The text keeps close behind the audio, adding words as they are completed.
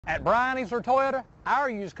At Bryan Easler Toyota, our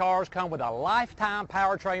used cars come with a lifetime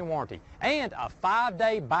powertrain warranty and a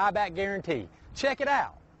 5-day buyback guarantee. Check it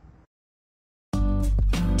out.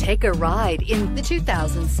 Take a ride in the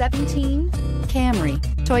 2017 Camry.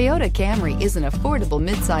 Toyota Camry is an affordable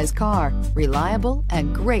midsize car, reliable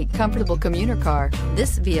and great comfortable commuter car.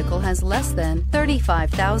 This vehicle has less than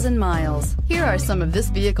 35,000 miles. Here are some of this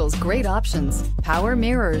vehicle's great options: power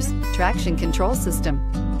mirrors, traction control system,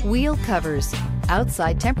 wheel covers,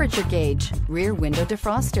 outside temperature gauge, rear window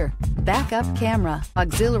defroster, backup camera,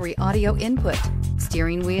 auxiliary audio input,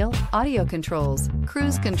 steering wheel audio controls,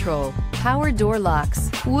 cruise control, power door locks.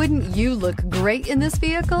 Wouldn't you look great in this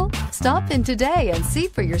vehicle? Stop in today and see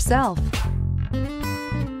for yourself.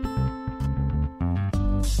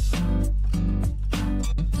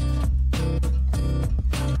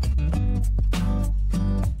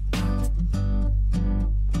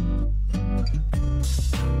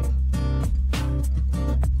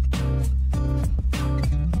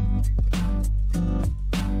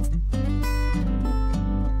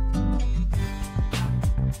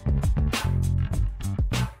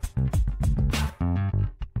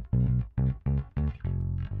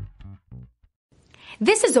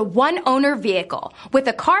 This is a one-owner vehicle with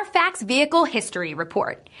a Carfax Vehicle History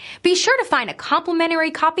Report. Be sure to find a complimentary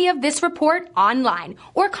copy of this report online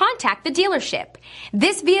or contact the dealership.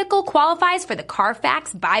 This vehicle qualifies for the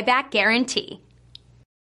Carfax Buyback Guarantee.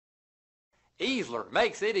 Easler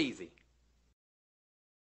makes it easy.